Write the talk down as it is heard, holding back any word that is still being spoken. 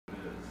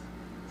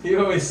You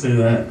always say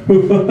that.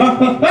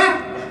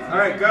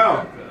 Alright,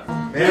 go.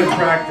 And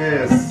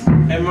practice.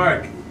 Hey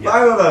Mark.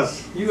 Five of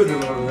us. You would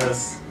remember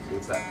this.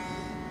 What's that?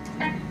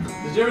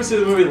 Did you ever see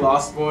the movie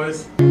Lost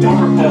Boys? Yeah, I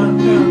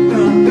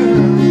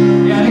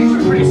think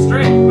we're pretty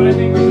straight, but I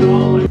think we can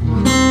all like...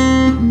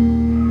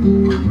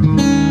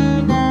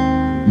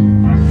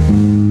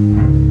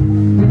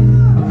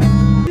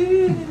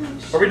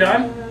 Are we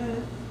done?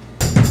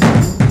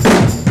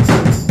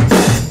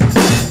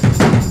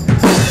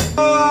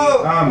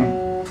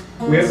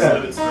 We have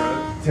that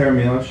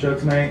Terramilo show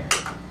tonight.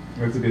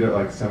 We have to be there at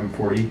like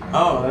 7:40.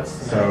 Oh, that's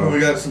so. We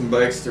got some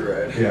bikes to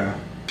ride. Yeah.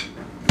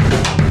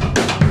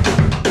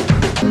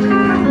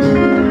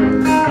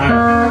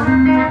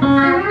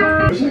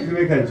 I wish I could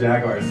make that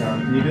Jaguar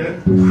sound. Can you do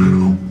it?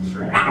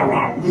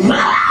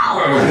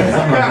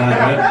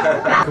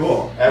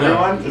 Cool.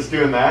 Everyone just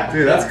doing that?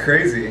 Dude, that's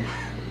crazy.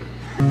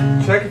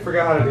 Check and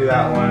forgot how to do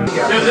that one.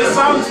 Dude, this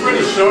song's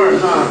pretty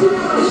short, huh?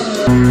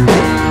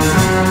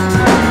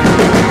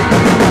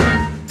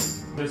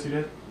 Yes, you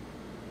did?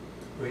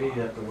 We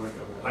have to work on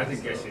that. I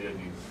think yes, you did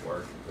need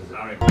work.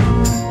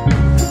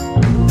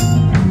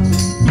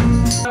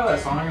 That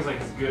song is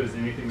like as good as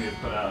anything they've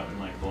put out in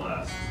like the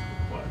last,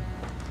 what?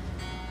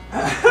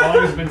 How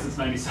long has it been since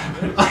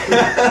 '97?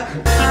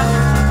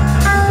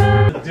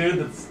 The dude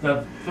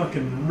that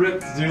fucking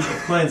ripped dude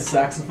that's playing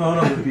saxophone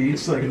on the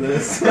beach like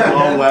this.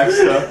 All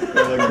waxed up.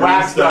 Like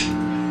waxed up.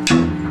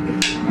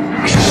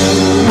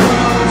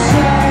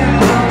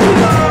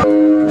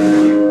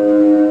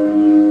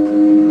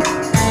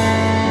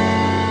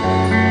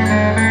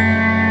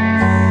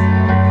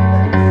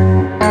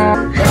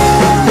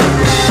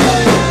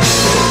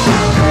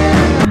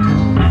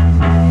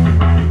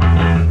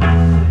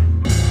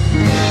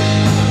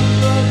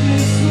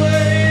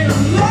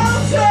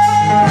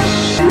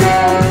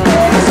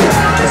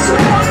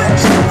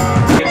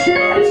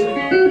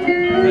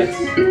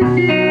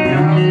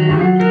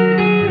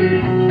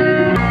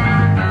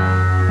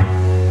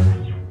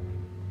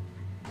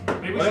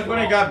 When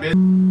it got big,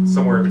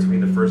 somewhere between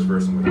the first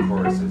verse and the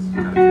chorus, it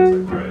kind of feels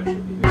like where it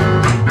should be.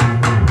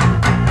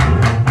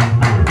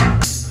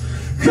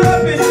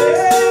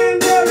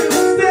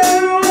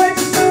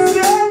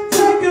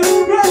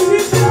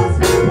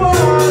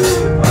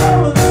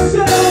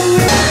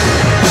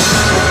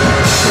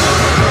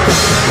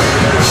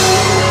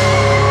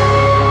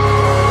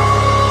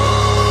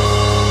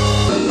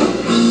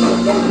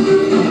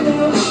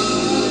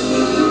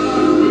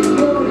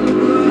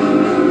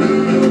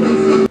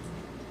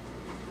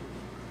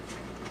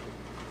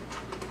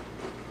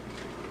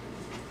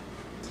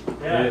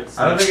 Yeah,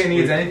 I don't think it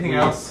needs anything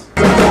else.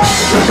 Just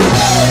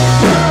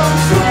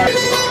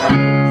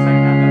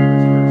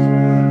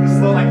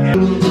slow like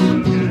him.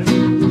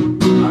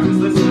 I'm just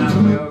listening on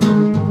the way over.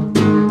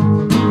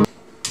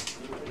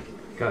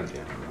 God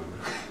damn it.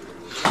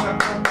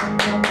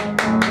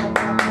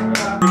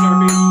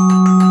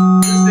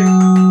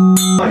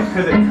 Like,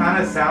 because it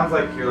kind of sounds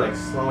like you're like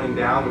slowing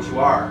down, which you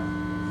are.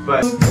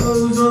 But that's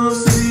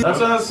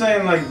what I was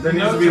saying, like, there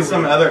needs to be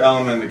some other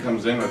element that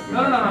comes in with me.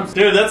 No.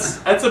 dude,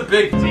 that's a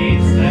big D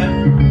instead. I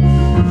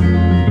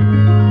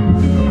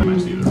might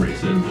need to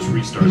erase it, just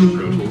restart the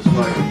Pro Tools.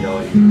 I can yell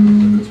at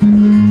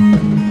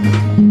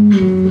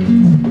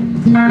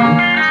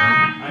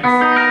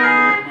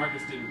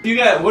Marcus didn't. You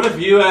got, what if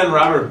you and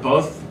Robert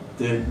both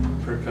did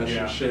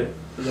percussion shit?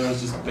 And there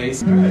was just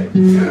bass. Right.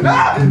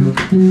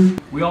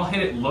 We all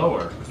hit it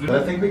lower. But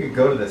I think we could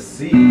go to the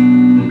C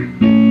and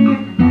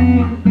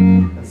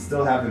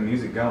still have the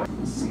music going.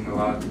 Seen a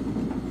lot of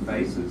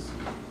faces.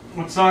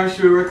 What song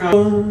should we work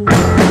on?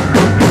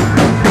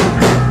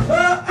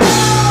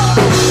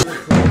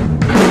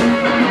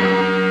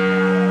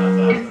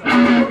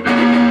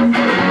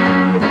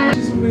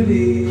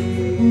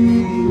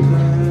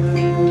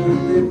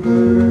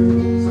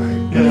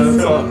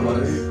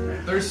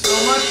 There's so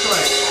much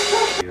like.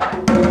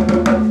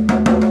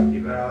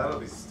 That'll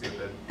be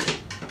stupid.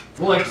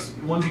 Well, like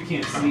ones you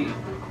can't see.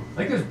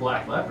 Like there's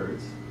Black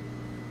Leopards.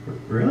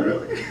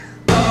 Really?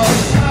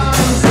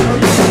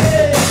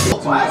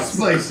 Black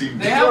spicy.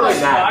 They have like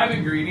 5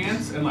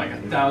 ingredients and like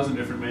 1,000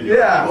 different menus.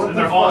 Yeah, and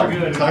they're all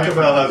good. Talk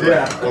about how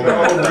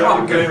They're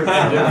all good.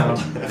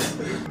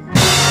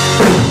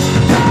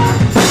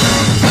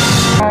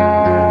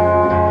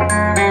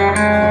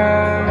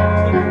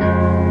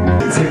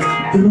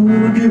 I don't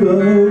wanna give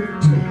out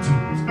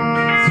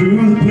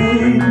through the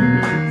pain,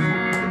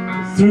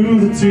 through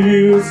the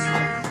tears,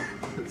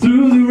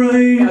 through the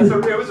rain.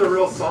 It was a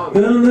real song.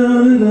 Da, da,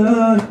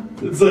 da, da.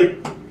 It's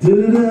like da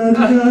da da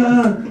da da.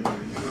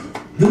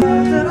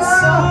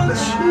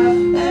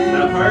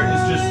 That part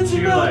is just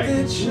too like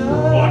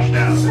washed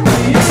out.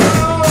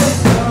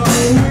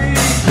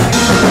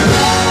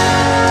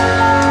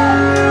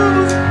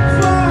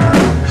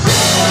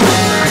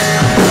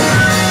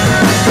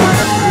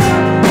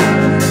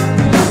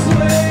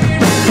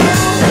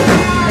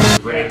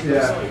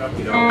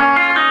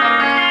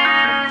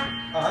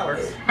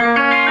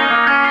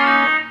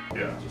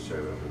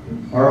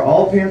 Are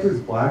all Panthers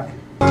black?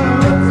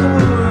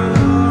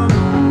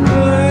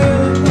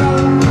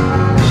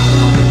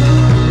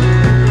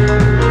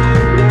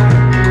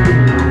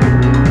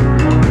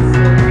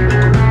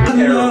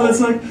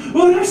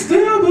 but I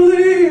still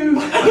believe.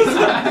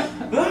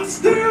 I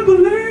still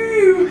believe.